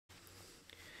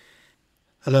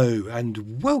Hello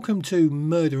and welcome to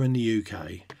Murder in the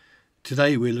UK.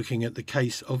 Today we're looking at the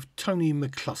case of Tony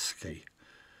McCluskie.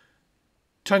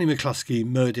 Tony McCluskie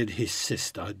murdered his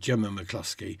sister, Gemma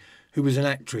McCluskie, who was an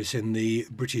actress in the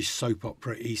British soap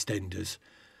opera Eastenders.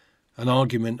 An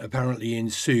argument apparently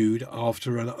ensued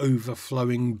after an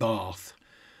overflowing bath.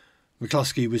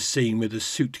 McCluskie was seen with a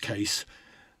suitcase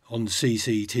on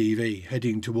CCTV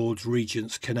heading towards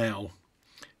Regents Canal.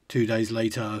 2 days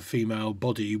later, a female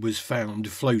body was found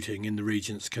floating in the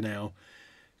Regents Canal.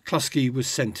 McCluskie was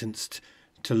sentenced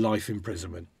to life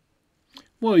imprisonment.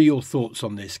 What are your thoughts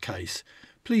on this case?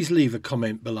 Please leave a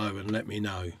comment below and let me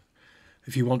know.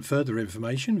 If you want further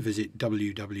information, visit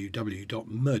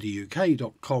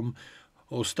www.murderuk.com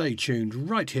or stay tuned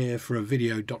right here for a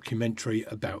video documentary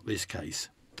about this case.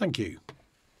 Thank you.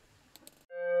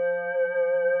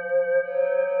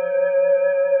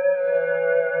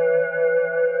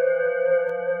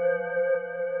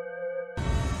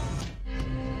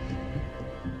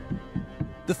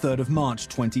 The 3rd of March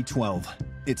 2012.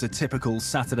 It's a typical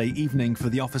Saturday evening for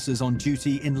the officers on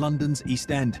duty in London's East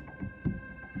End.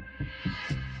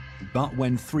 But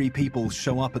when 3 people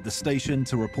show up at the station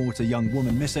to report a young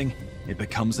woman missing, it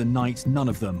becomes a night none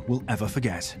of them will ever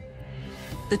forget.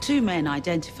 The 2 men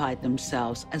identified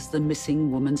themselves as the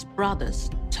missing woman's brothers,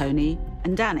 Tony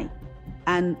and Danny,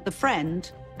 and the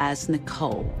friend as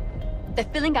Nicole. They're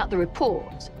filling out the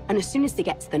report, and as soon as they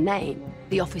get to the name,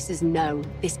 the officers know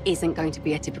this isn't going to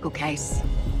be a typical case.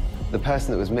 The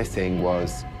person that was missing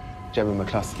was Gemma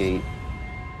McCluskie.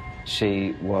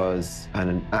 She was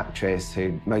an actress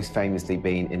who'd most famously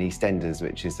been in Eastenders,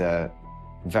 which is a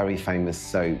very famous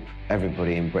soap.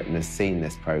 Everybody in Britain has seen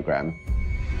this programme.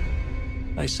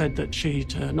 They said that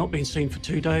she'd not been seen for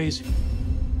 2 days,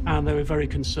 and they were very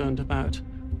concerned about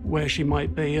where she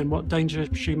might be and what danger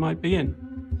she might be in.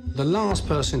 The last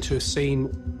person to have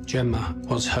seen Gemma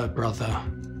was her brother,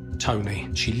 Tony.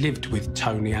 She lived with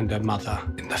Tony and her mother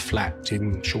in the flat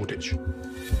in Shoreditch.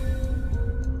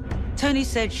 Tony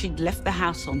said she'd left the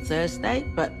house on Thursday,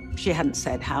 but she hadn't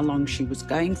said how long she was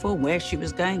going for, where she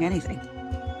was going, anything.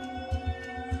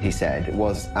 He said it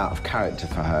was out of character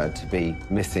for her to be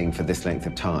missing for this length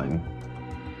of time.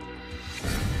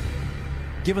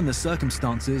 Given the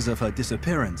circumstances of her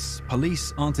disappearance,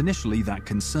 police aren't initially that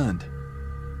concerned.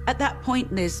 At that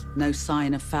point, there's no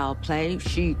sign of foul play.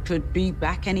 She could be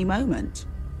back any moment.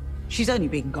 She's only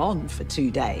been gone for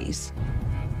 2 days.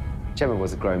 Gemma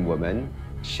was a grown woman.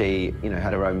 She,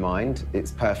 had her own mind. It's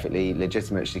perfectly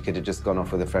legitimate. She could have just gone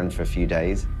off with a friend for a few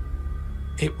days.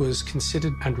 It was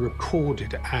considered and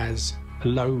recorded as a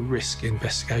low-risk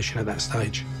investigation at that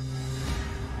stage.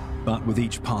 But with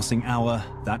each passing hour,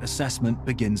 that assessment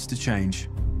begins to change.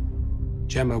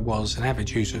 Gemma was an avid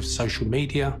user of social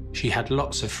media. She had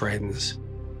lots of friends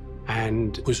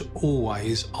and was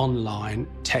always online,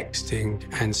 texting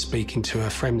and speaking to her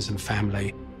friends and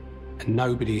family, and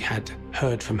nobody had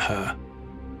heard from her.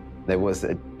 There was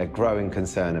a growing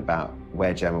concern about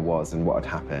where Gemma was and what had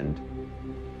happened.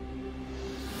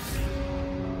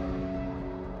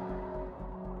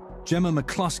 Gemma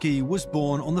McCluskie was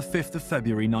born on the 5th of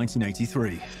February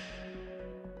 1983.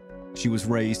 She was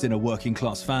raised in a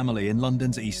working-class family in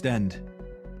London's East End.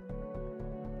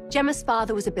 Gemma's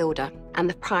father was a builder and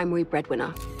the primary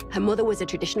breadwinner. Her mother was a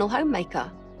traditional homemaker.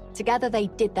 Together, they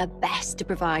did their best to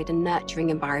provide a nurturing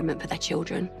environment for their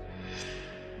children.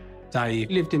 They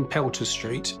lived in Pelter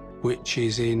Street, which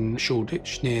is in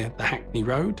Shoreditch, near the Hackney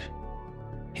Road.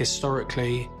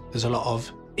 Historically, there's a lot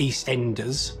of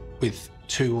Eastenders with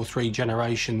 2 or 3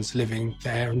 generations living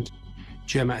there, and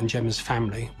Gemma's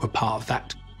family were part of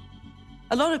that.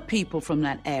 A lot of people from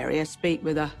that area speak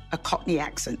with a Cockney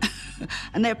accent,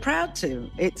 and they're proud to.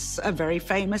 It's a very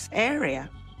famous area.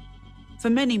 For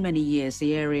many, many years,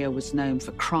 the area was known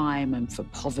for crime and for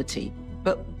poverty.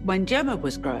 But when Gemma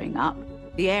was growing up,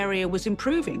 the area was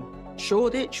improving.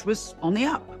 Shoreditch was on the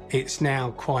up. It's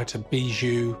now quite a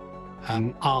bijou,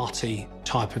 arty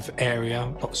type of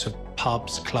area, lots of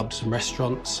pubs, clubs and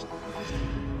restaurants.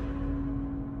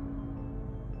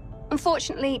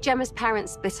 Unfortunately, Gemma's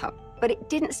parents split up, but it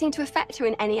didn't seem to affect her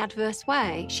in any adverse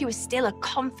way. She was still a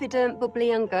confident, bubbly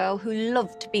young girl who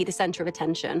loved to be the centre of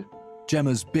attention.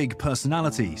 Gemma's big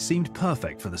personality seemed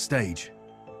perfect for the stage.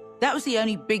 That was the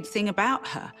only big thing about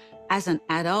her. As an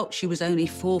adult, she was only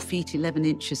 4 feet 11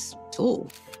 inches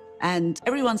tall. And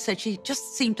everyone said she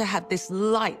just seemed to have this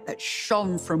light that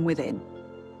shone from within.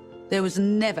 There was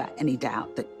never any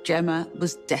doubt that Gemma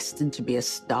was destined to be a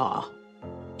star.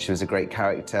 She was a great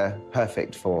character,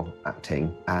 perfect for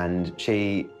acting, and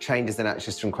she trained as an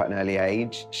actress from quite an early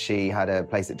age. She had a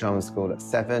place at drama school at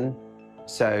 7.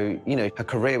 So, her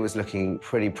career was looking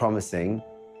pretty promising.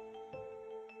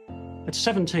 At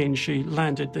 17, she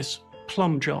landed this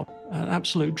plum job, an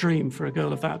absolute dream for a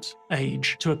girl of that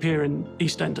age, to appear in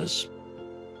EastEnders.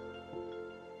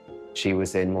 She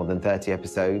was in more than 30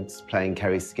 episodes playing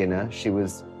Kerry Skinner. She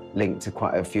was linked to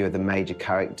quite a few of the major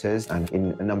characters and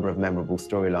in a number of memorable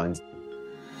storylines.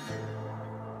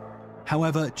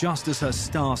 However, just as her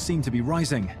star seemed to be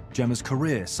rising, Gemma's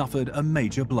career suffered a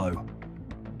major blow.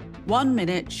 1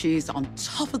 minute, she's on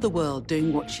top of the world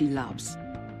doing what she loves.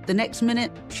 The next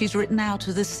minute, she's written out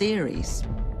of the series.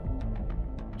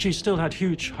 She still had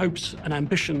huge hopes and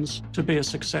ambitions to be a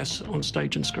success on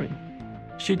stage and screen.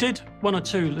 She did one or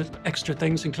two little extra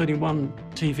things, including one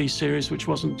TV series which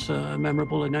wasn't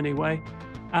memorable in any way.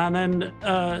 And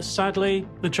then, sadly,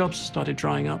 the jobs started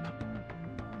drying up.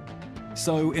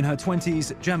 So, in her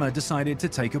 20s, Gemma decided to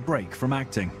take a break from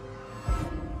acting.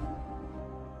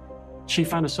 She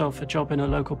found herself a job in a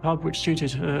local pub which suited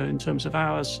her in terms of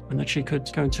hours and that she could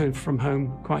go to and from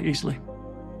home quite easily.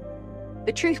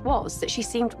 The truth was that she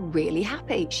seemed really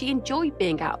happy. She enjoyed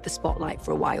being out of the spotlight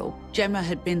for a while. Gemma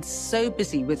had been so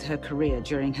busy with her career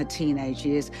during her teenage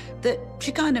years that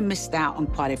she kind of missed out on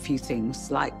quite a few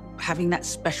things, like having that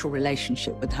special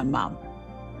relationship with her mum.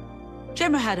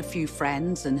 Gemma had a few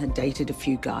friends and had dated a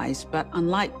few guys, but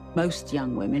unlike most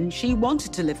young women, she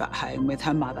wanted to live at home with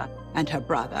her mother and her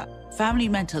brother. Family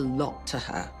meant a lot to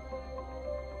her.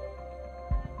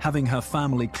 Having her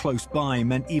family close by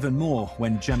meant even more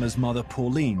when Gemma's mother,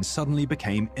 Pauline, suddenly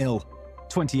became ill.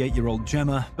 28-year-old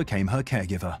Gemma became her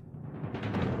caregiver.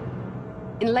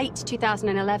 In late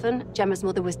 2011, Gemma's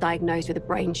mother was diagnosed with a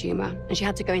brain tumour, and she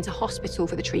had to go into hospital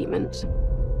for the treatment.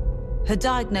 Her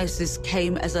diagnosis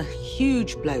came as a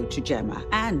huge blow to Gemma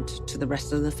and to the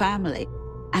rest of the family.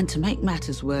 And to make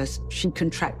matters worse, she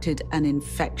contracted an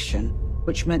infection,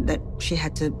 which meant that she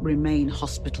had to remain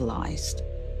hospitalised.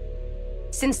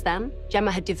 Since then,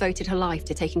 Gemma had devoted her life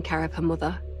to taking care of her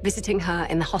mother, visiting her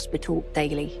in the hospital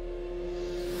daily.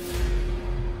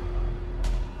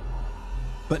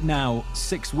 But now,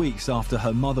 6 weeks after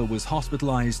her mother was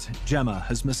hospitalised, Gemma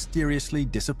has mysteriously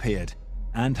disappeared,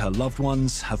 and her loved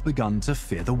ones have begun to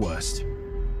fear the worst.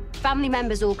 Family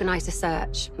members organised a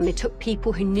search, and they took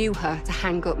people who knew her to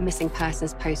hang up missing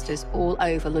persons posters all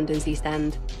over London's East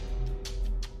End.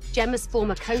 Gemma's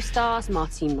former co-stars,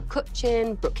 Martine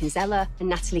McCutcheon, Brooke Kinsella, and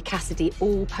Natalie Cassidy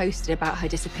all posted about her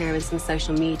disappearance on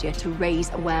social media to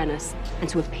raise awareness and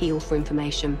to appeal for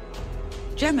information.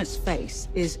 Gemma's face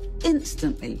is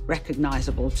instantly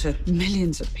recognisable to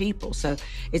millions of people, so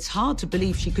it's hard to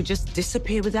believe she could just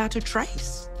disappear without a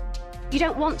trace. You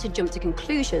don't want to jump to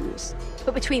conclusions,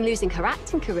 but between losing her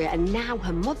acting career and now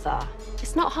her mother,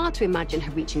 it's not hard to imagine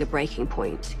her reaching a breaking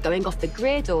point, going off the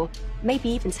grid, or maybe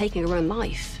even taking her own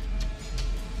life.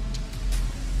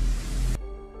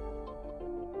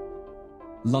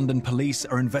 London police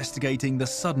are investigating the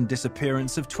sudden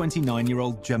disappearance of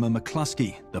 29-year-old Gemma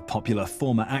McCluskie, the popular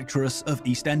former actress of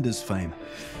EastEnders fame.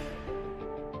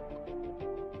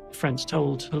 Friends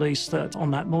told police that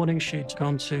on that morning she'd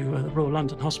gone to the Royal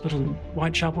London Hospital in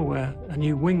Whitechapel, where a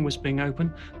new wing was being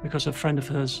opened because a friend of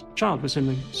hers' child was in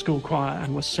the school choir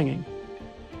and was singing.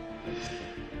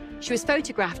 She was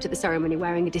photographed at the ceremony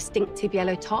wearing a distinctive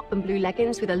yellow top and blue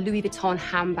leggings with a Louis Vuitton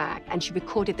handbag, and she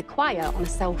recorded the choir on a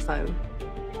cell phone.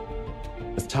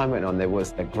 As time went on, there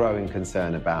was a growing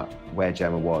concern about where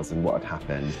Gemma was and what had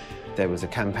happened. There was a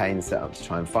campaign set up to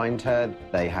try and find her.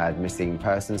 They had missing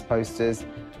persons posters,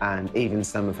 and even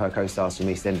some of her co-stars from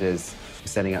EastEnders were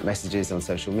sending out messages on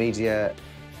social media.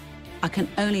 I can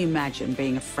only imagine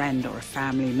being a friend or a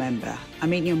family member. I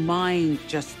mean, your mind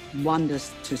just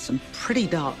wanders to some pretty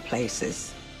dark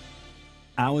places.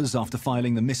 Hours after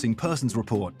filing the missing persons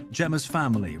report, Gemma's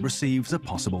family receives a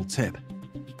possible tip.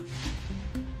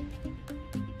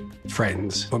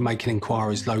 Friends were making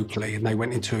inquiries locally, and they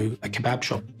went into a kebab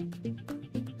shop.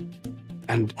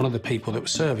 And one of the people that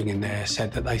was serving in there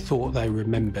said that they thought they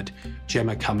remembered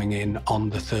Gemma coming in on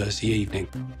the Thursday evening.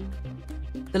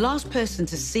 The last person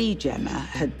to see Gemma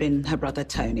had been her brother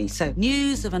Tony, so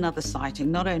news of another sighting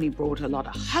not only brought a lot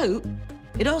of hope,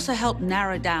 it also helped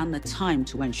narrow down the time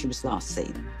to when she was last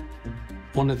seen.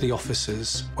 One of the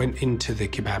officers went into the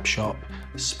kebab shop,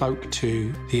 spoke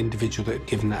to the individual that had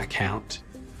given that account.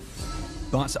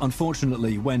 But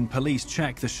unfortunately, when police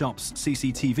check the shop's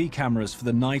CCTV cameras for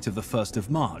the night of the 1st of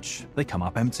March, they come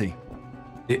up empty.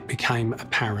 It became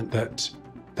apparent that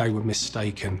they were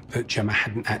mistaken, that Gemma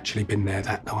hadn't actually been there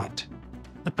that night.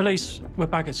 The police were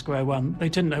back at square one. They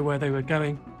didn't know where they were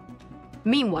going.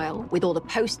 Meanwhile, with all the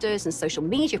posters and social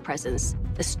media presence,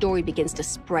 the story begins to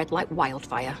spread like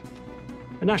wildfire.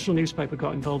 A national newspaper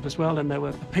got involved as well, and there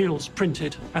were appeals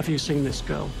printed, "Have you seen this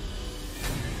girl?"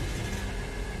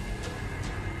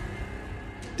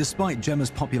 Despite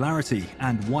Gemma's popularity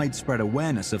and widespread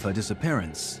awareness of her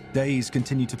disappearance, days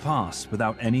continued to pass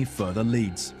without any further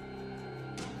leads.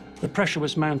 The pressure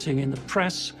was mounting in the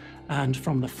press and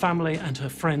from the family and her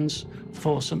friends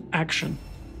for some action.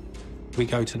 We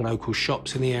go to the local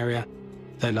shops in the area,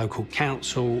 the local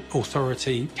council,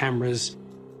 authority, cameras,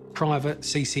 private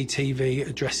CCTV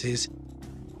addresses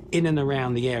in and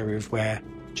around the area of where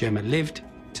Gemma lived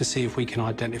to see if we can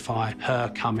identify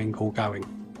her coming or going.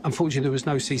 Unfortunately, there was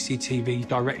no CCTV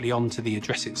directly onto the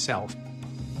address itself.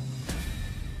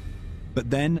 But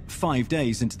then, 5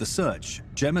 days into the search,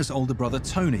 Gemma's older brother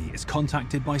Tony is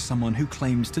contacted by someone who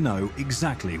claims to know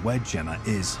exactly where Gemma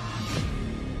is.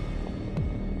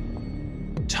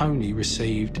 Tony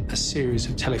received a series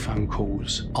of telephone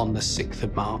calls on the 6th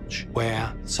of March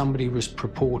where somebody was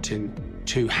purporting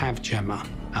to have Gemma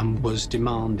and was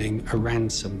demanding a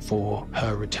ransom for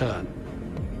her return.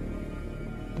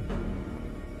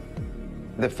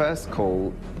 The first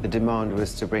call, the demand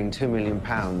was to bring £2 million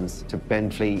to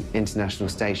Benfleet International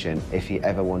Station if he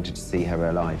ever wanted to see her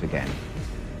alive again.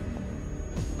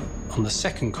 On the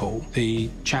second call, the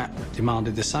chap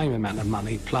demanded the same amount of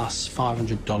money plus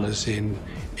 $500 in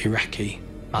Iraqi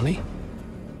money.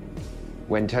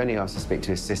 When Tony asked to speak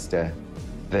to his sister,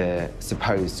 the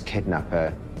supposed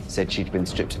kidnapper said she'd been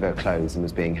stripped of her clothes and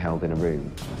was being held in a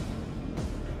room.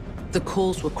 The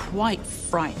calls were quite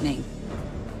frightening.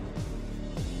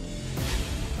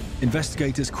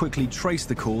 Investigators quickly traced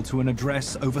the call to an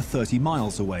address over 30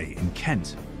 miles away in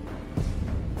Kent.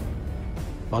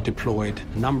 I deployed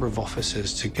a number of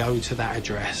officers to go to that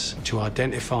address to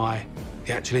identify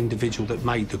the actual individual that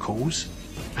made the calls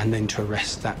and then to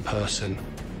arrest that person.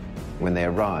 When they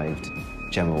arrived,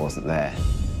 Gemma wasn't there.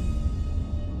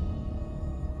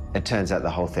 It turns out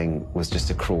the whole thing was just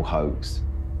a cruel hoax.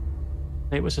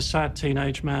 It was a sad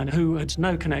teenage man who had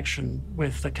no connection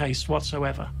with the case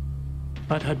whatsoever,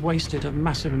 but had wasted a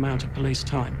massive amount of police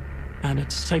time, and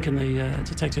it's taken the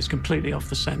detectives completely off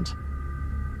the scent.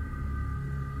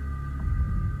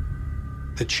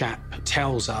 The chap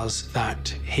tells us that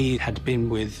he had been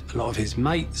with a lot of his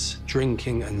mates,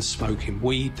 drinking and smoking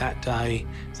weed that day,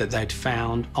 that they'd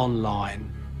found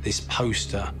online this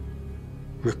poster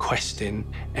requesting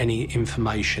any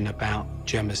information about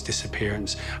Gemma's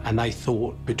disappearance, and they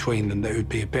thought between them that it would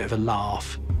be a bit of a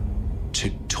laugh to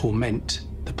torment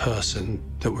the person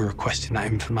that were requesting that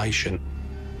information.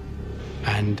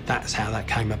 And that's how that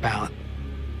came about.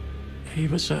 He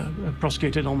was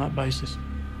prosecuted on that basis.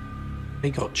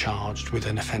 He got charged with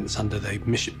an offence under the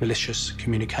Malicious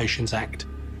Communications Act,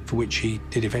 for which he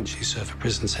did eventually serve a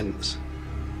prison sentence.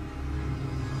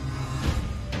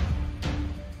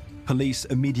 Police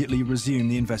immediately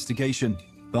resumed the investigation,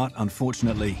 but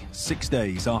unfortunately, 6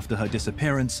 days after her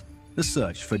disappearance, the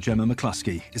search for Gemma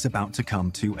McCluskie is about to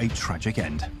come to a tragic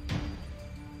end.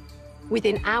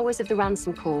 Within hours of the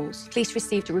ransom calls, police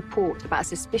received a report about a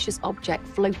suspicious object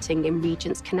floating in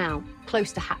Regents Canal,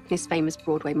 close to Hackney's famous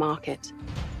Broadway market.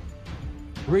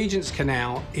 Regents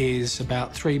Canal is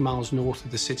about 3 miles north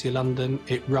of the City of London.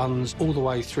 It runs all the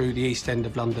way through the East End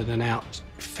of London and out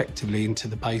effectively into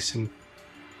the basin.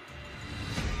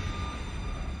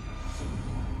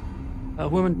 A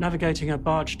woman navigating a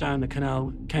barge down the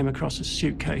canal came across a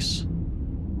suitcase.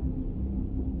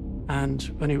 And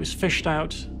when it was fished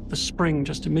out, the spring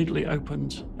just immediately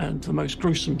opened and the most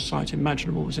gruesome sight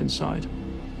imaginable was inside.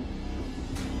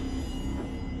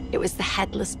 It was the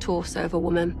headless torso of a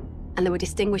woman, and there were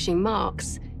distinguishing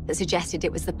marks that suggested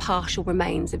it was the partial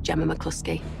remains of Gemma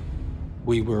McCluskie.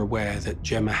 We were aware that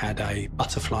Gemma had a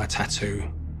butterfly tattoo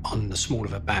on the small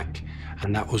of her back,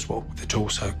 and that was what the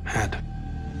torso had.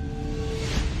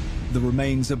 The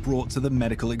remains are brought to the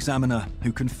medical examiner,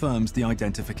 who confirms the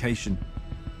identification.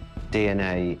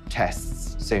 DNA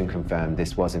tests soon confirmed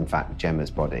this was in fact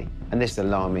Gemma's body, and this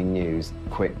alarming news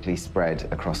quickly spread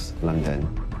across London.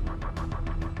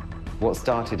 What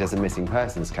started as a missing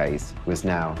persons case was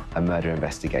now a murder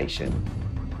investigation.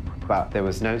 But there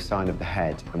was no sign of the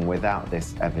head, and without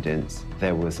this evidence,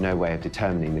 there was no way of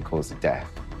determining the cause of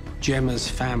death. Gemma's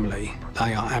family,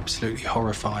 they are absolutely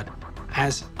horrified,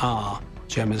 as are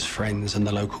Gemma's friends and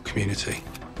the local community.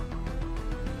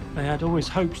 They had always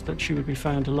hoped that she would be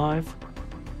found alive,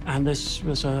 and this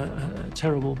was a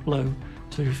terrible blow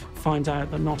to find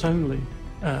out that not only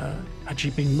had she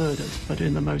been murdered, but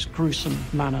in the most gruesome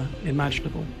manner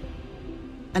imaginable.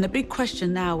 And the big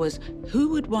question now was, who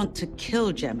would want to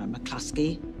kill Gemma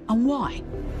McCluskie and why?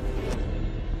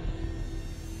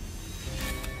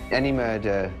 Any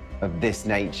murder of this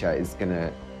nature is going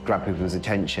to grab people's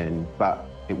attention, but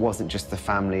It wasn't just the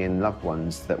family and loved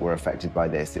ones that were affected by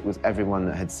this, it was everyone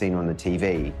that had seen on the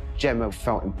TV. Gemma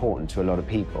felt important to a lot of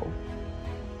people.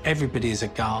 Everybody is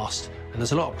aghast, and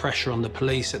there's a lot of pressure on the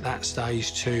police at that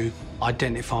stage to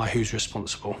identify who's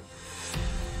responsible.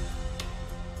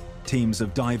 Teams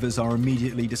of divers are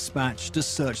immediately dispatched to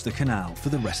search the canal for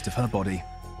the rest of her body.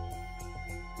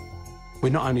 We're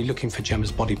not only looking for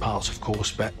Gemma's body parts, of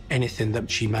course, but anything that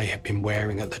she may have been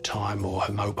wearing at the time or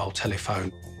her mobile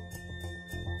telephone.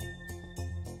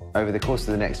 Over the course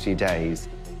of the next few days,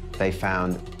 they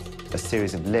found a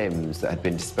series of limbs that had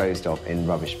been disposed of in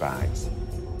rubbish bags.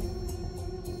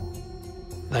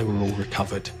 They were all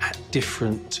recovered at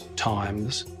different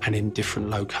times and in different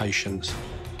locations.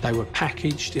 They were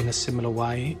packaged in a similar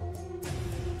way.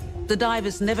 The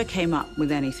divers never came up with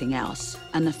anything else,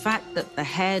 and the fact that the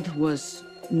head was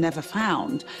never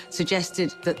found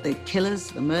suggested that the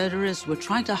killers, the murderers, were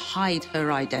trying to hide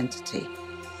her identity.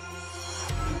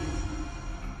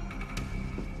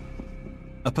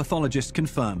 A pathologist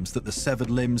confirms that the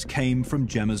severed limbs came from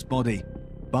Gemma's body,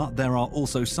 but there are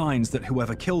also signs that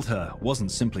whoever killed her wasn't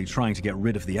simply trying to get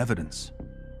rid of the evidence.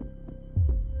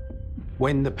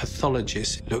 When the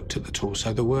pathologist looked at the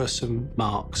torso, there were some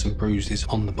marks and bruises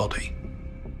on the body.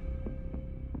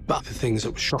 But the things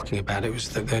that were shocking about it was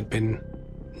that there'd been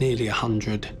nearly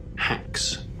 100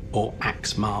 hacks or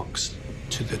axe marks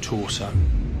to the torso.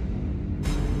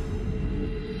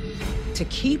 To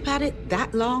keep at it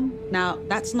that long? Now,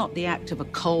 that's not the act of a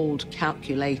cold,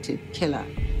 calculated killer.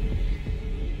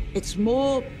 It's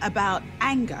more about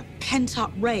anger,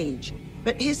 pent-up rage.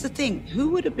 But here's the thing, who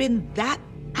would have been that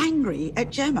angry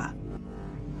at Gemma?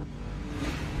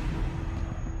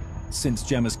 Since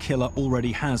Gemma's killer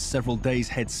already has several days'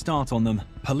 head start on them,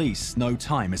 police know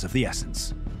time is of the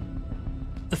essence.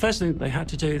 The first thing they had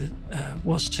to do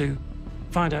was to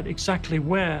find out exactly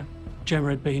where Gemma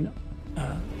had been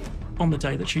on the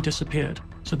day that she disappeared,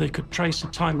 so they could trace a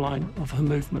timeline of her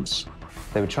movements.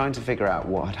 They were trying to figure out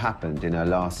what had happened in her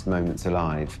last moments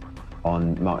alive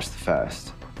on March the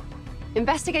 1st.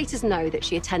 Investigators know that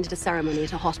she attended a ceremony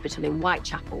at a hospital in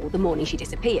Whitechapel the morning she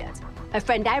disappeared. Her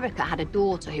friend Erica had a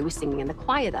daughter who was singing in the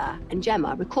choir there, and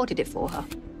Gemma recorded it for her.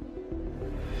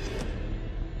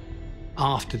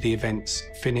 After the events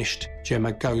finished,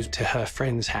 Gemma goes to her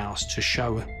friend's house to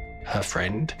show her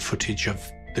friend footage of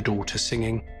the daughter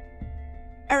singing.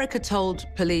 Erica told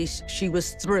police she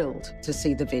was thrilled to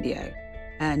see the video.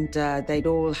 And they'd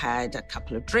all had a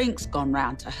couple of drinks, gone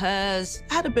round to hers,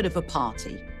 had a bit of a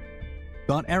party.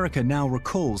 But Erica now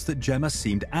recalls that Gemma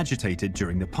seemed agitated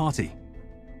during the party.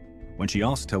 When she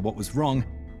asked her what was wrong,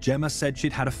 Gemma said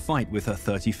she'd had a fight with her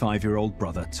 35-year-old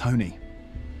brother, Tony.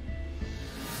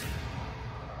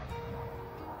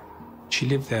 She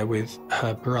lived there with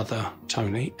her brother,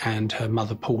 Tony, and her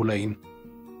mother, Pauline,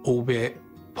 albeit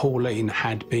Pauline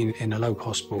had been in a local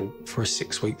hospital for a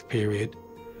 6-week period.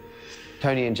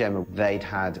 Tony and Gemma, they'd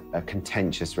had a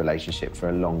contentious relationship for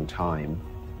a long time.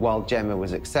 While Gemma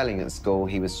was excelling at school,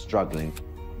 he was struggling.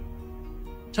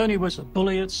 Tony was a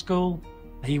bully at school.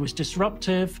 He was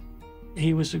disruptive.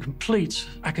 He was a complete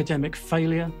academic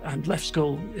failure and left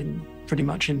school pretty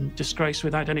much in disgrace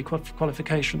without any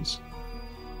qualifications.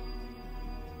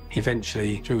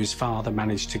 Eventually, through his father,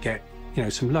 managed to get,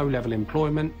 some low-level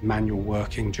employment, manual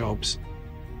working jobs.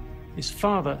 His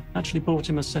father actually bought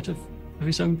him a set of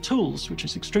his own tools, which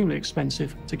is extremely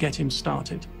expensive, to get him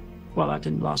started. Well, that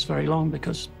didn't last very long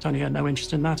because Tony had no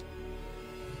interest in that.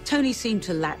 Tony seemed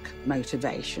to lack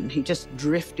motivation. He just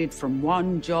drifted from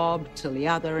one job to the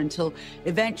other until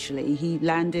eventually he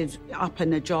landed up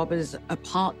in a job as a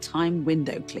part-time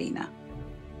window cleaner.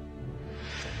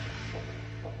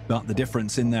 But the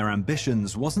difference in their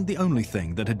ambitions wasn't the only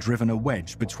thing that had driven a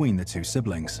wedge between the two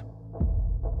siblings.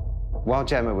 While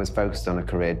Gemma was focused on a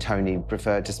career, Tony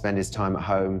preferred to spend his time at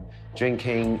home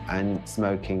drinking and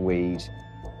smoking weed.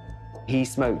 He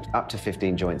smoked up to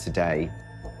 15 joints a day.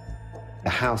 The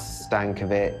house stank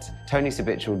of it. Tony's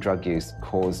habitual drug use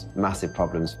caused massive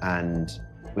problems and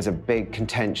was a big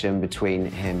contention between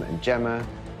him and Gemma.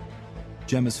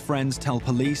 Gemma's friends tell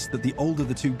police that the older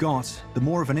the two got, the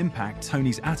more of an impact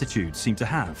Tony's attitude seemed to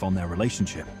have on their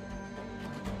relationship.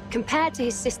 Compared to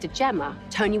his sister Gemma,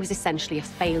 Tony was essentially a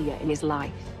failure in his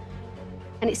life.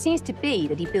 And it seems to be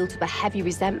that he built up a heavy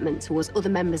resentment towards other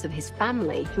members of his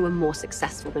family who were more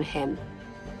successful than him.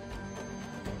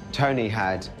 Tony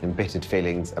had embittered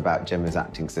feelings about Gemma's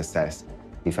acting success.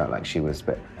 He felt like she was a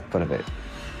bit full of it.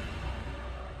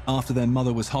 After their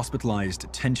mother was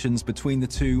hospitalized, tensions between the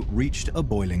two reached a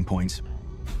boiling point.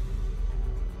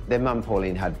 Their mum,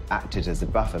 Pauline, had acted as a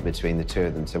buffer between the two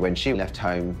of them, so when she left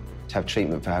home to have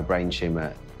treatment for her brain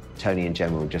tumour, Tony and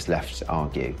Gemma were just left to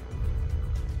argue.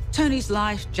 Tony's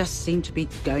life just seemed to be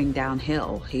going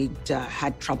downhill. He'd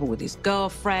had trouble with his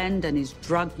girlfriend, and his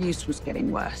drug use was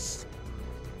getting worse.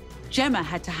 Gemma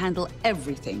had to handle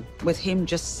everything, with him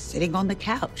just sitting on the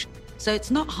couch. So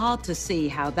it's not hard to see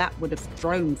how that would have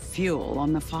thrown fuel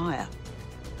on the fire.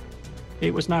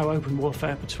 It was now open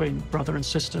warfare between brother and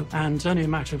sister, and only a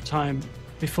matter of time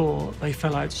before they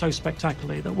fell out so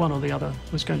spectacularly that one or the other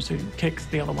was going to kick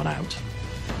the other one out.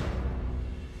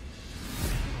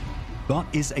 But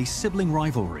is a sibling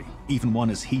rivalry, even one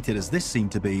as heated as this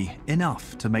seemed to be,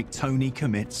 enough to make Tony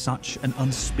commit such an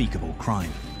unspeakable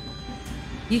crime?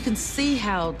 You can see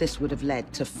how this would have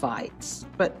led to fights,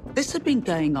 but this had been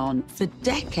going on for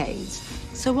decades,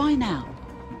 so why now?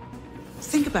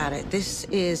 Think about it, this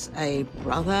is a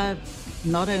brother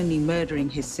not only murdering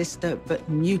his sister, but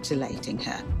mutilating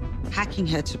her, hacking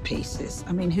her to pieces.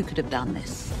 I mean, who could have done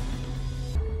this?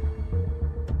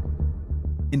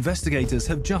 Investigators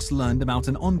have just learned about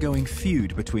an ongoing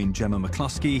feud between Gemma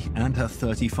McCluskie and her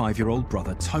 35-year-old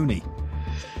brother Tony.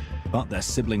 But their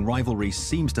sibling rivalry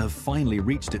seems to have finally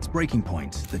reached its breaking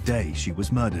point the day she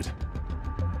was murdered.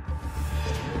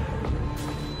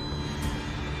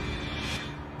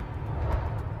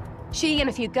 She and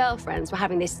a few girlfriends were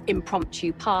having this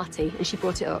impromptu party, and she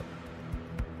brought it up.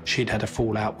 She'd had a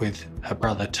fallout with her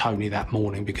brother Tony that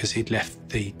morning because he'd left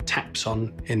the taps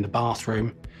on in the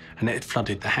bathroom and it had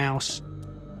flooded the house.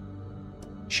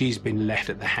 She's been left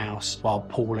at the house while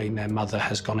Pauline, their mother,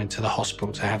 has gone into the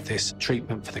hospital to have this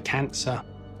treatment for the cancer.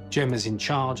 Gemma's in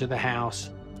charge of the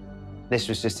house. This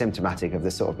was just symptomatic of the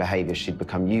sort of behaviour she'd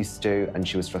become used to and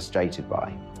she was frustrated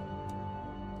by.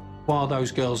 While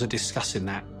those girls are discussing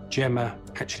that, Gemma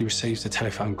actually receives a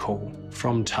telephone call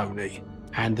from Tony,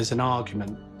 and there's an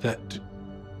argument that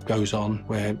goes on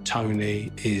where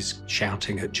Tony is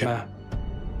shouting at Gemma.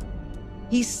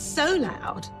 He's so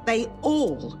loud, they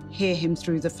all hear him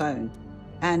through the phone.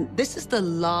 And this is the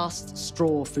last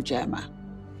straw for Gemma.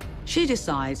 She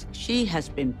decides she has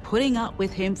been putting up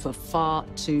with him for far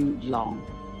too long.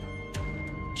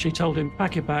 She told him,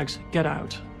 "Pack your bags, get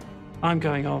out. I'm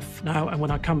going off now, and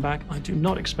when I come back, I do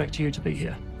not expect you to be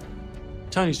here."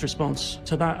 Tony's response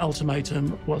to that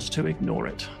ultimatum was to ignore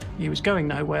it. He was going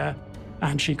nowhere,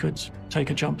 and she could take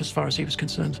a jump as far as he was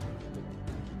concerned.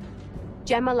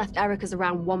 Gemma left Erica's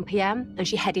around 1 p.m. and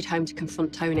she headed home to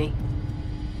confront Tony.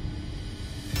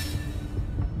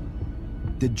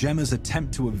 Did Gemma's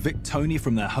attempt to evict Tony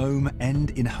from their home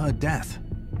end in her death?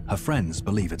 Her friends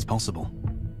believe it's possible.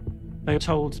 They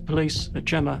told police that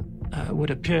Gemma would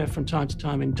appear from time to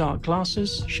time in dark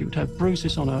glasses. She would have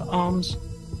bruises on her arms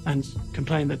and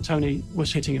complained that Tony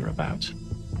was hitting her about.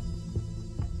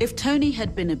 If Tony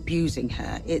had been abusing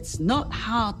her, it's not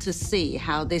hard to see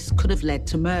how this could have led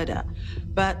to murder.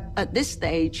 But at this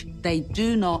stage, they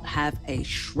do not have a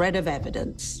shred of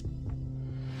evidence.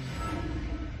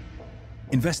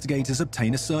 Investigators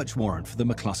obtain a search warrant for the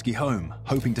McCluskie home,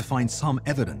 hoping to find some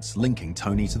evidence linking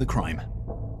Tony to the crime.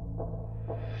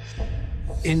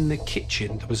 In the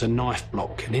kitchen, there was a knife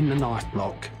block, and in the knife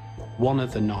block, one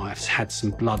of the knives had some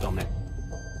blood on it.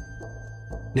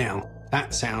 Now,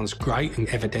 that sounds great and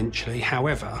evidentially,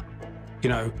 however, you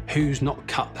know, who's not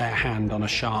cut their hand on a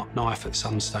sharp knife at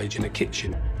some stage in a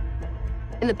kitchen?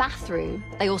 In the bathroom,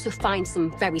 they also find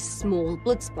some very small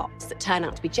blood spots that turn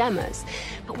out to be Gemma's.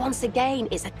 But once again,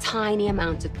 it's a tiny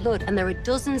amount of blood, and there are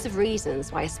dozens of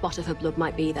reasons why a spot of her blood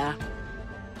might be there.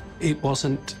 It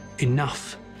wasn't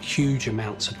enough huge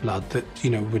amounts of blood that, you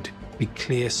know, would be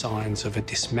clear signs of a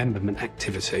dismemberment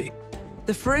activity.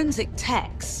 The forensic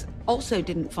techs also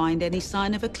didn't find any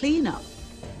sign of a clean-up.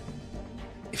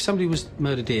 If somebody was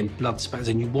murdered in blood spatters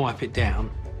and you wipe it down,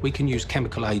 we can use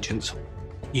chemical agents.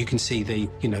 You can see the,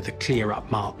 you know, the clear-up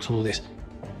marks and all this.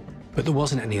 But there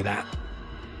wasn't any of that.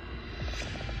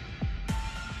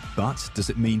 But does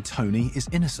it mean Tony is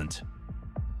innocent?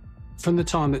 From the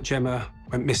time that Gemma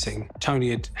went missing,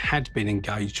 Tony had been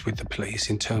engaged with the police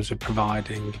in terms of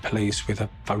providing police with a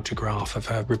photograph of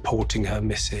her, reporting her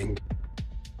missing.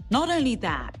 Not only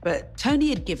that, but Tony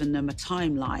had given them a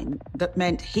timeline that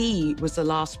meant he was the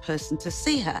last person to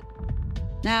see her.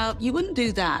 Now, you wouldn't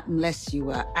do that unless you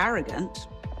were arrogant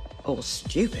or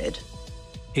stupid.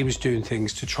 He was doing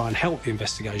things to try and help the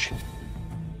investigation.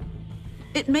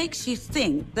 It makes you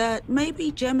think that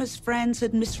maybe Gemma's friends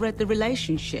had misread the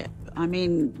relationship. I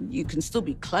mean, you can still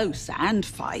be close and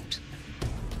fight.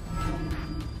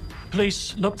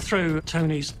 Police looked through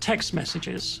Tony's text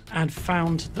messages and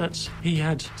found that he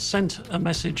had sent a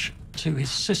message to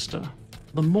his sister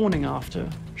the morning after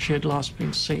she had last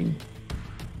been seen,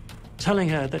 telling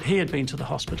her that he had been to the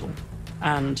hospital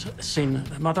and seen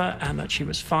her mother and that she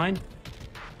was fine.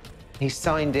 He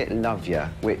signed it "Love Ya,"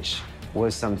 which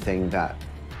was something that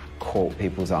caught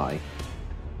people's eye.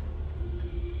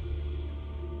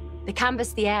 They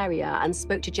canvassed the area and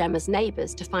spoke to Gemma's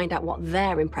neighbours to find out what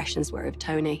their impressions were of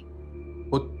Tony.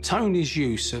 Well, Tony's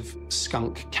use of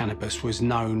skunk cannabis was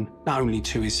known not only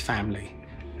to his family,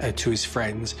 to his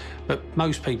friends, but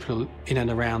most people in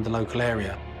and around the local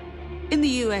area. In the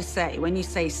USA, when you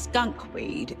say skunk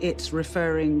weed, it's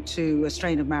referring to a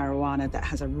strain of marijuana that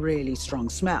has a really strong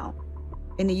smell.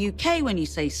 In the UK, when you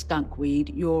say skunk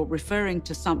weed, you're referring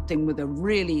to something with a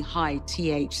really high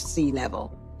THC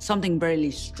level, something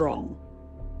really strong.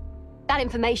 That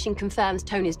information confirms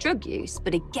Tony's drug use,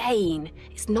 but again,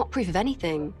 it's not proof of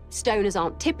anything. Stoners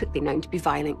aren't typically known to be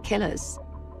violent killers.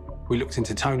 We looked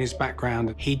into Tony's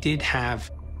background. He did have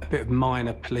a bit of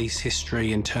minor police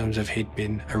history in terms of he'd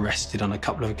been arrested on a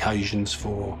couple of occasions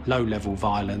for low-level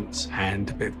violence and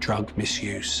a bit of drug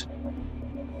misuse.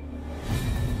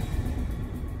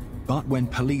 But when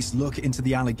police look into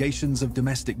the allegations of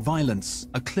domestic violence,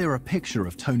 a clearer picture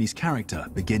of Tony's character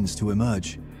begins to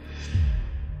emerge.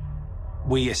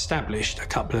 We established a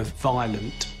couple of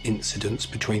violent incidents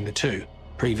between the two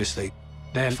previously.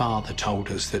 Their father told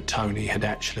us that Tony had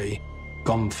actually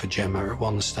gone for Gemma at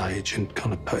one stage and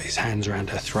kind of put his hands around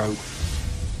her throat.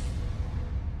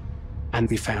 And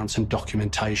we found some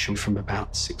documentation from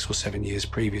about 6 or 7 years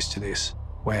previous to this,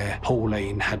 where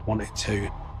Pauline had wanted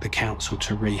the council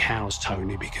to rehouse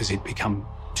Tony because he'd become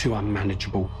too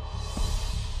unmanageable.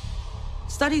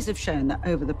 Studies have shown that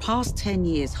over the past 10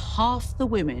 years, half the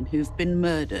women who've been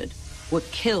murdered were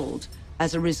killed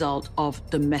as a result of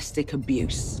domestic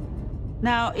abuse.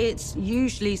 Now, it's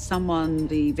usually someone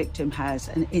the victim has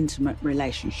an intimate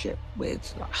relationship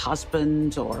with, like a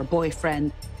husband or a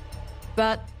boyfriend.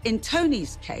 But in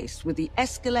Tony's case, with the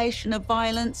escalation of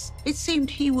violence, it seemed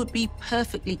he would be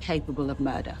perfectly capable of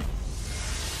murder.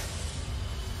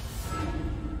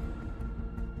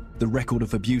 The record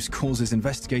of abuse causes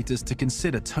investigators to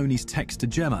consider Tony's text to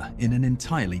Gemma in an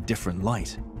entirely different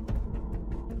light.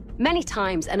 Many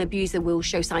times, an abuser will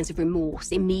show signs of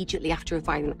remorse immediately after a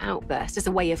violent outburst as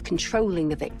a way of controlling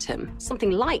the victim.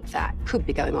 Something like that could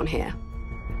be going on here.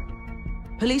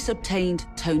 Police obtained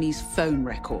Tony's phone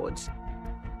records,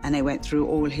 and they went through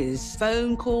all his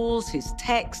phone calls, his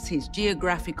texts, his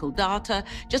geographical data,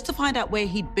 just to find out where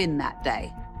he'd been that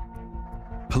day.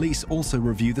 Police also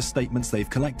review the statements they've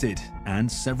collected,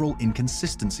 and several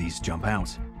inconsistencies jump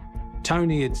out.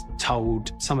 Tony had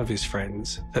told some of his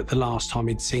friends that the last time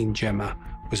he'd seen Gemma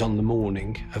was on the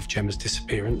morning of Gemma's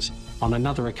disappearance. On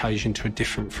another occasion, to a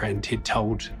different friend, he'd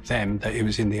told them that it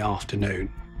was in the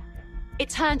afternoon. It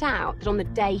turned out that on the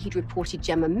day he'd reported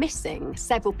Gemma missing,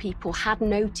 several people had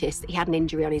noticed that he had an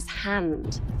injury on his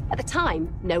hand. At the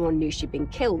time, no one knew she'd been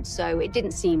killed, so it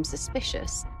didn't seem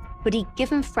suspicious. But he'd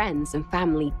given friends and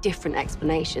family different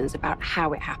explanations about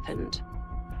how it happened.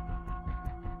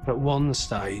 At one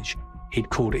stage, he'd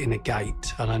called it in a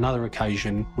gate. On another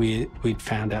occasion, we'd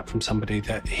found out from somebody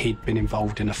that he'd been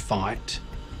involved in a fight.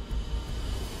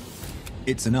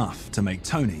 It's enough to make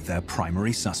Tony their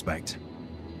primary suspect.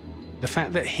 The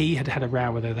fact that he had had a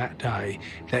row with her that day,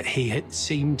 that he had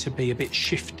seemed to be a bit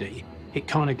shifty, it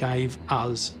kind of gave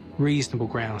us reasonable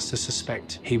grounds to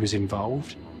suspect he was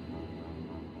involved.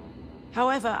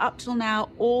 However, up till now,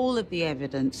 all of the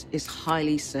evidence is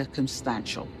highly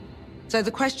circumstantial. So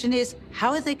the question is,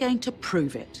 how are they going to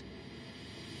prove it?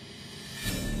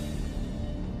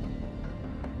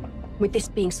 With this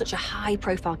being such a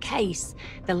high-profile case,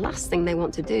 the last thing they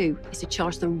want to do is to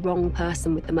charge the wrong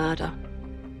person with the murder.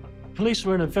 Police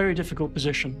were in a very difficult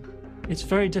position. It's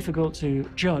very difficult to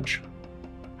judge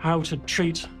how to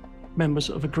treat members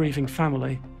of a grieving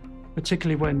family,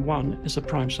 particularly when one is a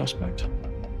prime suspect.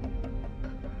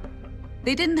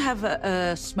 They didn't have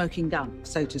a smoking gun,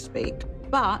 so to speak,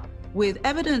 but with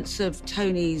evidence of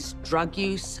Tony's drug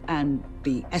use and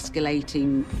the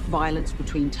escalating violence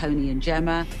between Tony and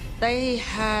Gemma, they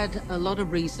had a lot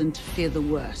of reason to fear the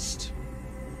worst.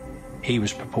 He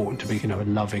was purporting to be, a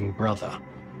loving brother,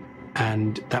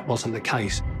 and that wasn't the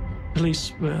case.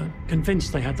 Police were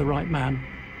convinced they had the right man,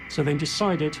 so they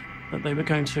decided that they were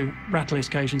going to rattle his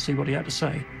cage and see what he had to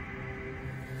say.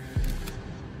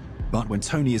 But when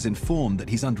Tony is informed that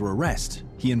he's under arrest,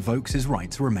 he invokes his right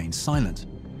to remain silent.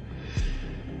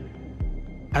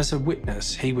 As a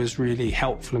witness, he was really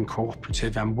helpful and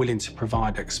cooperative and willing to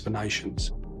provide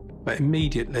explanations. But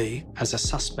immediately, as a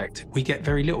suspect, we get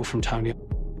very little from Tony.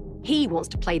 He wants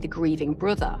to play the grieving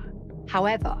brother.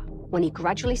 However, when he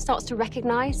gradually starts to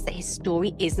recognise that his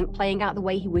story isn't playing out the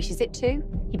way he wishes it to,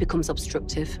 he becomes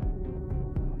obstructive.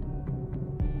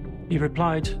 He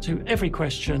replied to every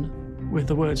question with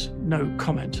the words, "No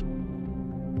comment."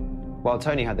 While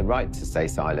Tony had the right to stay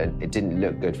silent, it didn't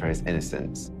look good for his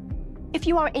innocence. If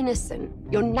you are innocent,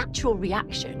 your natural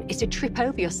reaction is to trip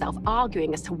over yourself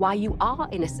arguing as to why you are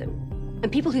innocent. And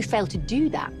people who fail to do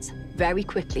that very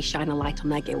quickly shine a light on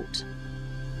their guilt.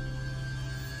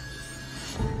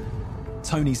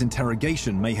 Tony's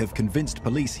interrogation may have convinced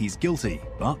police he's guilty,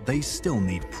 but they still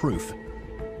need proof.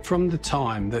 From the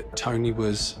time that Tony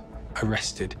was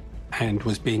arrested and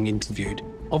was being interviewed,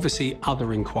 obviously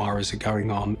other inquiries are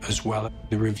going on as well.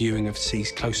 The reviewing of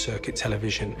C's closed-circuit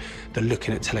television, the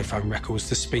looking at telephone records,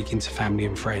 the speaking to family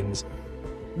and friends.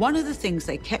 One of the things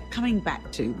they kept coming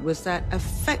back to was that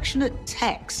affectionate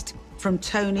text from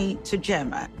Tony to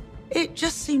Gemma. It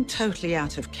just seemed totally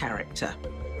out of character.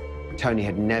 Tony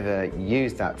had never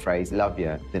used that phrase, "love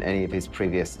you," in any of his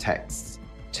previous texts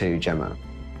to Gemma.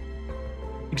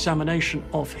 Examination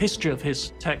of history of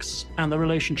his texts and the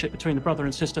relationship between the brother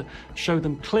and sister showed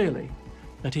them clearly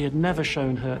that he had never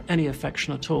shown her any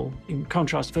affection at all. In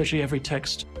contrast, virtually every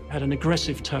text had an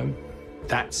aggressive tone.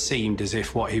 That seemed as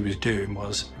if what he was doing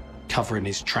was covering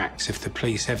his tracks if the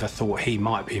police ever thought he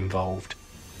might be involved.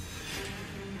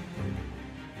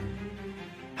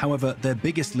 However, their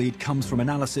biggest lead comes from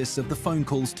analysis of the phone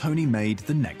calls Tony made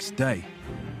the next day.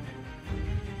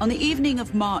 On the evening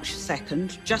of March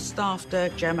 2nd, just after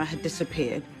Gemma had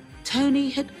disappeared,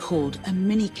 Tony had called a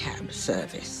minicab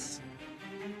service.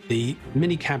 The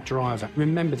minicab driver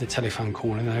remembered the telephone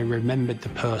call and they remembered the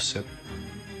person.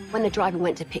 When the driver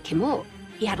went to pick him up,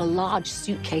 he had a large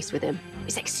suitcase with him.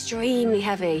 It's extremely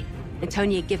heavy, and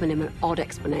Tony had given him an odd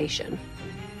explanation.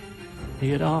 He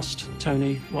had asked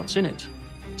Tony what's in it,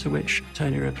 to which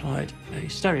Tony replied, "A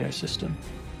stereo system."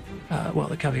 Well,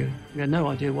 the cabbie had no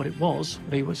idea what it was,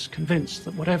 but he was convinced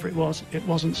that whatever it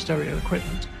wasn't stereo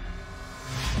equipment.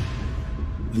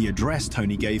 The address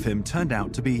Tony gave him turned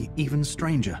out to be even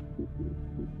stranger.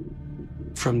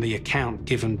 From the account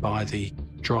given by the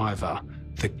driver,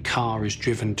 the car is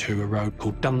driven to a road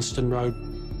called Dunstan Road,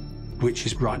 which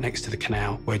is right next to the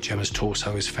canal where Gemma's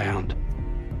torso is found.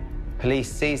 Police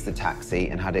seized the taxi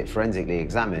and had it forensically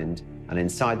examined, and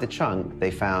inside the trunk they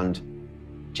found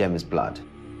Gemma's blood.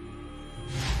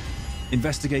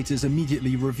 Investigators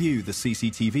immediately review the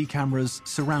CCTV cameras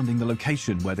surrounding the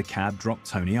location where the cab dropped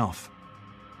Tony off.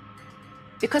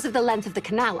 Because of the length of the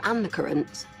canal and the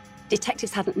current,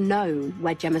 detectives hadn't known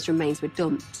where Gemma's remains were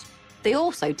dumped. They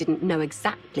also didn't know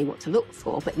exactly what to look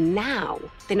for, but now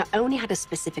they not only had a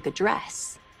specific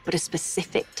address, but a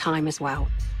specific time as well.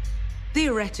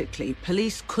 Theoretically,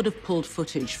 police could have pulled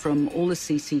footage from all the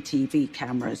CCTV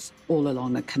cameras all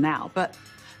along the canal, but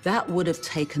that would have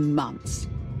taken months.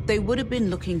 They would have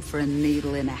been looking for a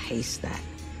needle in a haystack,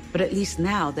 but at least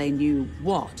now they knew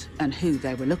what and who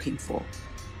they were looking for.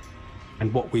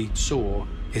 And what we saw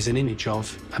is an image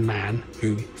of a man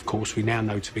who, of course, we now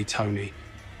know to be Tony,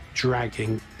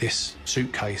 dragging this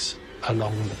suitcase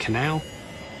along the canal.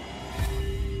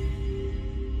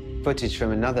 Footage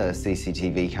from another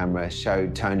CCTV camera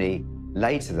showed Tony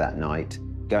later that night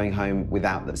going home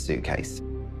without the suitcase.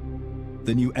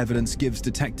 The new evidence gives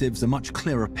detectives a much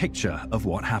clearer picture of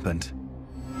what happened.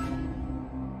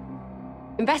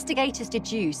 Investigators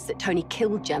deduced that Tony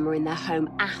killed Gemma in their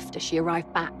home after she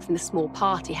arrived back from the small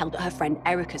party held at her friend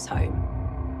Erica's home.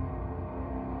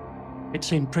 It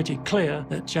seemed pretty clear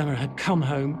that Gemma had come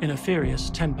home in a furious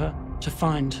temper to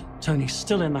find Tony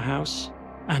still in the house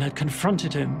and had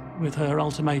confronted him with her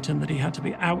ultimatum that he had to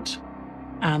be out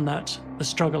and that the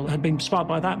struggle had been sparked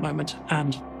by that moment,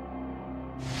 and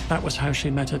that was how she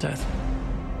met her death.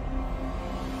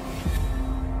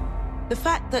 The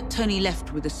fact that Tony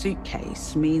left with a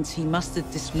suitcase means he must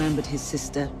have dismembered his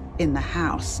sister in the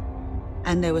house.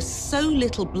 And there was so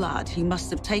little blood, he must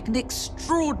have taken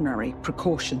extraordinary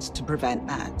precautions to prevent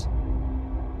that.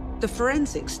 The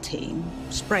forensics team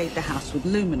sprayed the house with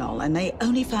luminol, and they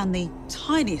only found the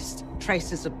tiniest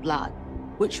traces of blood,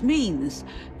 which means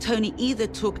Tony either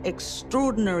took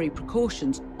extraordinary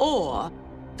precautions or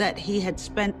that he had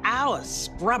spent hours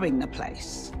scrubbing the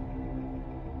place.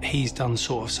 He's done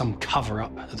sort of some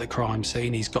cover-up at the crime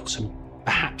scene. He's got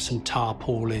perhaps some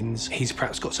tarpaulins. He's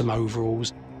perhaps got some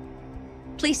overalls.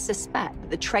 Police suspect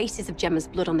that the traces of Gemma's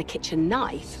blood on the kitchen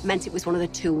knife meant it was one of the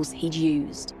tools he'd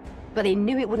used. But they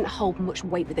knew it wouldn't hold much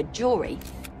weight with a jury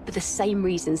for the same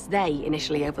reasons they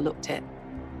initially overlooked it.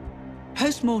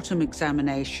 Post-mortem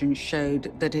examination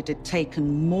showed that it had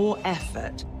taken more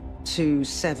effort to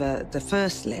sever the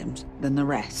first limbs than the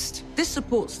rest. This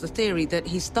supports the theory that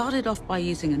he started off by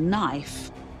using a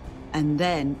knife and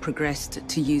then progressed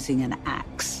to using an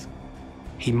axe.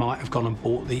 He might have gone and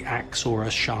bought the axe or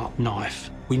a sharp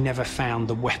knife We never found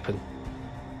the weapon.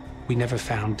 We never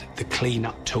found the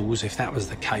clean-up tools, if that was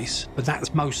the case, but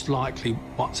that's most likely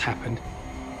what's happened.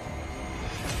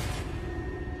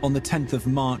 On the 10th of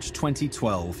March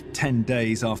 2012, 10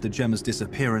 days after Gemma's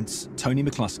disappearance, Tony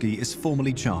McCluskie is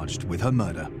formally charged with her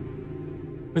murder.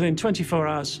 Within 24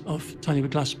 hours of Tony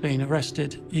McCluskie being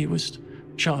arrested, he was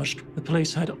charged. The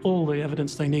police had all the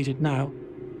evidence they needed now.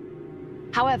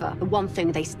 However, the one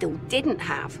thing they still didn't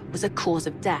have was a cause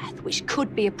of death, which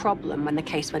could be a problem when the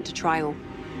case went to trial.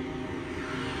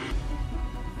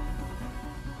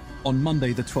 On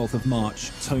Monday, the 12th of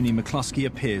March, Tony McCluskie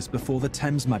appears before the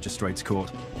Thames Magistrates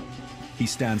Court. He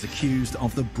stands accused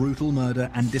of the brutal murder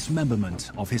and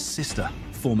dismemberment of his sister,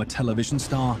 former television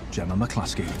star Gemma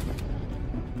McCluskie.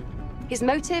 His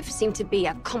motive seemed to be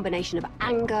a combination of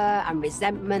anger and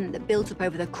resentment that built up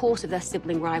over the course of their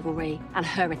sibling rivalry and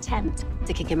her attempt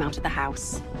to kick him out of the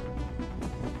house.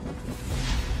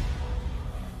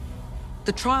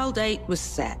 The trial date was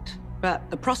set, but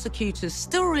the prosecutors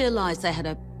still realized they had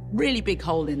a really big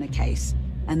hole in the case,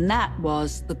 and that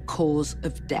was the cause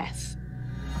of death.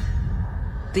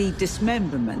 The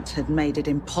dismemberment had made it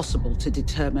impossible to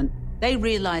determine. They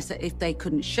realized that if they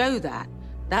couldn't show that,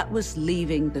 that was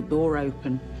leaving the door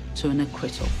open to an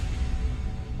acquittal.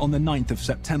 On the 9th of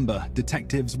September,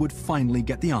 detectives would finally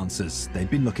get the answers they'd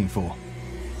been looking for.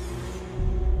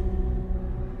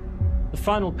 The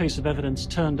final piece of evidence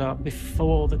turned up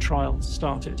before the trial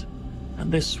started, and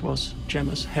this was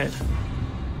Gemma's head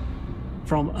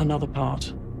from another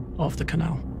part of the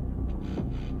canal.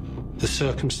 The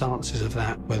circumstances of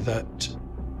that were that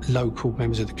local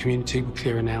members of the community were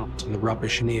clearing out the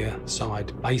rubbish near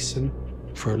side basin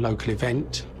for a local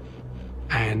event,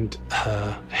 and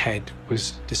her head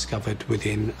was discovered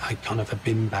within a kind of a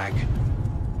bin bag.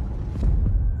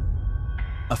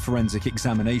 A forensic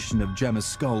examination of Gemma's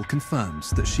skull confirms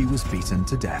that she was beaten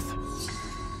to death.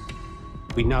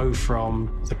 We know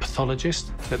from the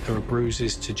pathologist that there are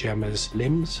bruises to Gemma's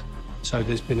limbs, so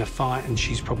there's been a fight and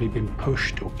she's probably been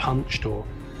pushed or punched, or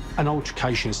an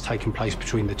altercation has taken place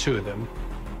between the two of them.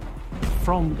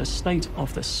 From the state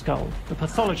of the skull, the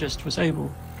pathologist was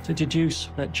able to deduce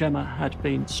that Gemma had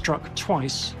been struck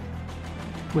twice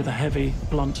with a heavy,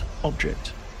 blunt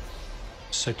object.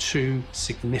 So 2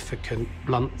 significant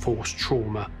blunt force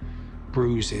trauma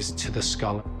bruises to the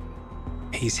skull.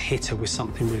 He's hit her with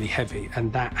something really heavy,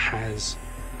 and that has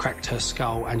cracked her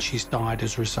skull, and she's died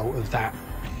as a result of that.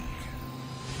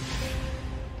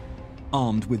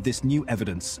 Armed with this new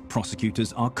evidence,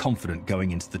 prosecutors are confident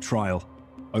going into the trial.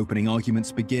 Opening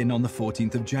arguments begin on the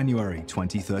 14th of January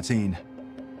 2013.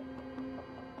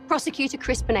 Prosecutor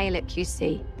Chris Benalick,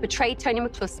 QC, portrayed Tony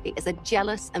McCluskie as a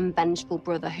jealous and vengeful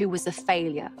brother who was a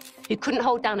failure, who couldn't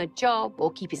hold down a job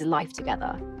or keep his life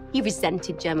together. He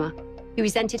resented Gemma. He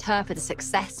resented her for the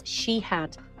success she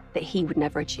had that he would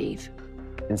never achieve.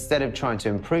 Instead of trying to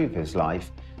improve his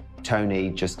life, Tony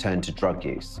just turned to drug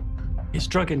use. His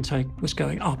drug intake was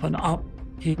going up and up.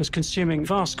 He was consuming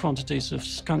vast quantities of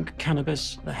skunk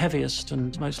cannabis, the heaviest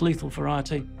and most lethal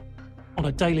variety. On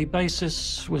a daily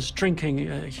basis, was drinking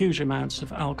huge amounts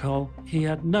of alcohol. He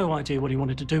had no idea what he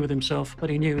wanted to do with himself, but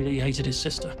he knew he hated his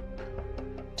sister.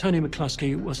 Tony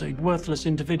McCluskie was a worthless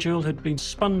individual who'd been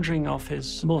sponging off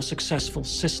his more successful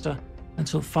sister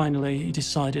until finally he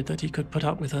decided that he could put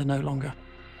up with her no longer.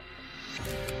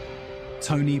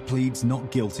 Tony pleads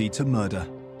not guilty to murder.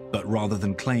 But rather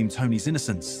than claim Tony's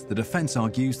innocence, the defense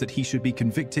argues that he should be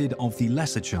convicted of the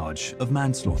lesser charge of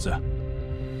manslaughter.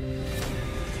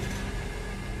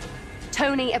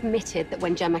 Tony admitted that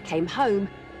when Gemma came home,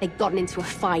 they'd gotten into a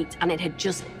fight and it had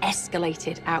just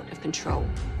escalated out of control.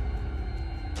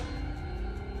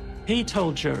 He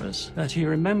told jurors that he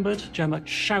remembered Gemma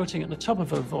shouting at the top of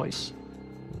her voice,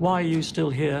 "Why are you still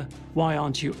here? Why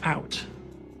aren't you out?"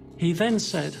 He then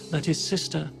said that his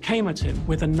sister came at him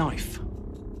with a knife,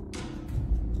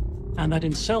 and that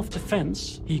in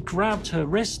self-defense, he grabbed her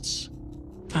wrists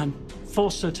and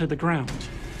forced her to the ground.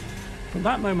 From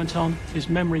that moment on, his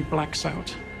memory blacks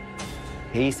out.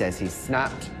 He says he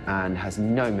snapped and has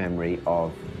no memory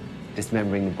of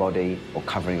dismembering the body or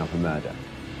covering up a murder.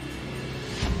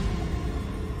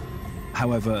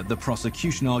 However, the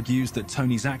prosecution argues that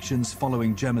Tony's actions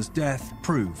following Gemma's death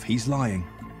prove he's lying.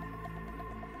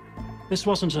 This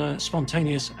wasn't a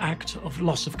spontaneous act of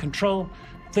loss of control.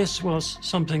 This was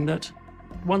something that,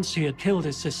 once he had killed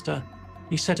his sister,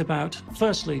 he set about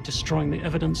firstly destroying the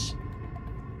evidence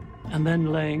and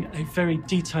then laying a very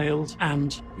detailed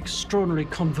and extraordinarily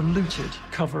convoluted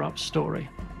cover-up story.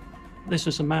 This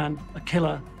was a man, a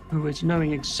killer, who was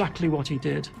knowing exactly what he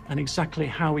did and exactly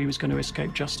how he was going to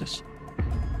escape justice.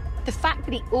 The fact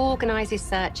that he organises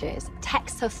searches,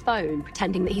 texts her phone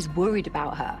pretending that he's worried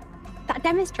about her, that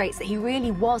demonstrates that he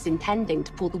really was intending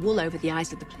to pull the wool over the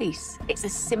eyes of the police. It's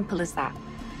as simple as that.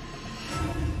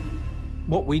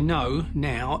 What we know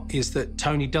now is that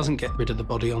Tony doesn't get rid of the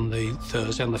body on the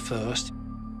Thursday, on the 1st.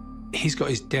 He's got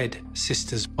his dead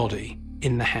sister's body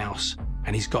in the house,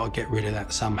 and he's got to get rid of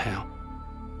that somehow.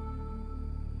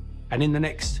 And in the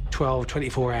next 12,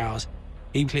 24 hours,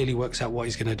 he clearly works out what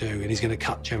he's going to do, and he's going to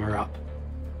cut Gemma up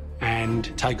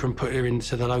and take her and put her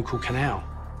into the local canal.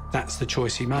 That's the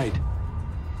choice he made.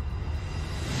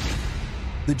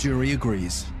 The jury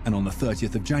agrees, and on the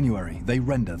 30th of January, they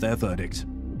render their verdict.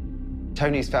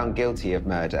 Tony's found guilty of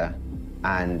murder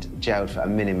and jailed for a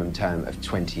minimum term of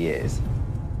 20 years.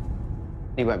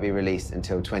 He won't be released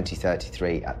until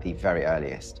 2033 at the very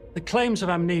earliest. The claims of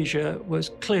amnesia was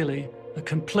clearly a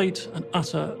complete and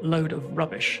utter load of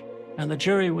rubbish, and the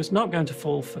jury was not going to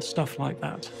fall for stuff like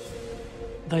that.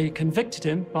 They convicted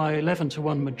him by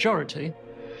 11-to-1 majority.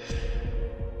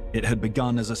 It had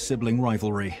begun as a sibling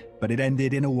rivalry, but it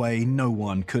ended in a way no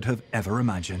one could have ever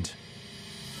imagined.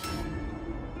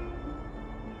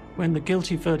 When the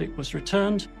guilty verdict was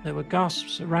returned, there were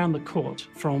gasps around the court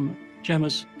from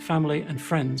Gemma's family and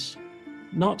friends,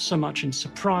 not so much in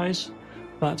surprise,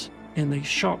 but in the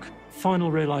shock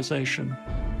final realization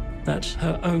that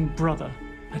her own brother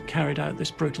had carried out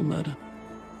this brutal murder.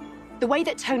 The way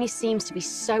that Tony seems to be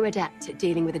so adept at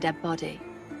dealing with a dead body,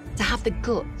 to have the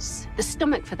guts, the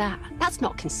stomach for that, that's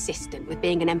not consistent with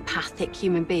being an empathic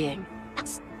human being.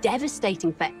 That's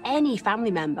devastating for any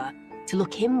family member to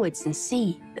look inwards and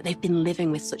see that they've been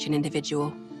living with such an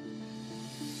individual.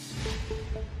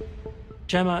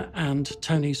 Gemma and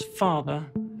Tony's father,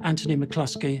 Anthony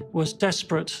McCluskie, was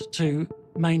desperate to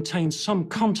maintain some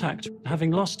contact.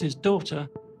 Having lost his daughter,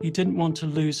 he didn't want to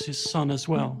lose his son as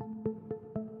well.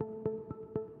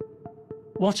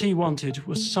 What he wanted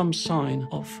was some sign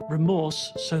of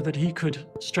remorse so that he could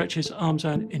stretch his arms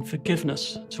out in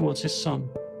forgiveness towards his son.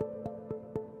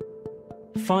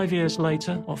 5 years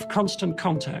later, of constant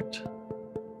contact,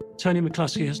 Tony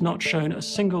McCluskie has not shown a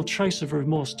single trace of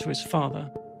remorse to his father,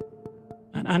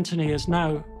 and Anthony has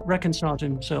now reconciled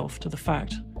himself to the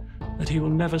fact that he will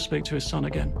never speak to his son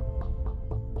again.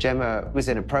 Gemma was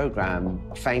in a programme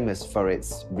famous for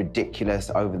its ridiculous,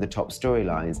 over-the-top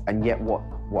storylines, and yet what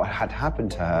had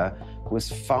happened to her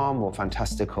was far more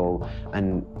fantastical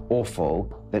and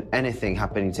awful than anything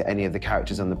happening to any of the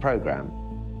characters on the programme.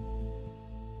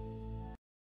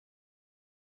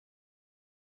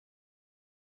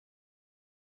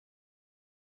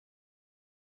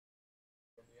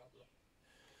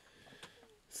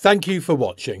 Thank you for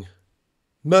watching.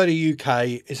 Murder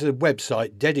UK is a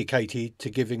website dedicated to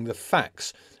giving the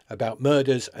facts about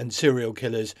murders and serial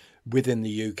killers within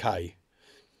the UK.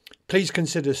 Please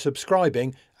consider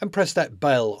subscribing and press that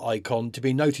bell icon to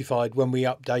be notified when we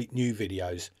update new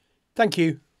videos. Thank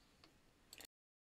you.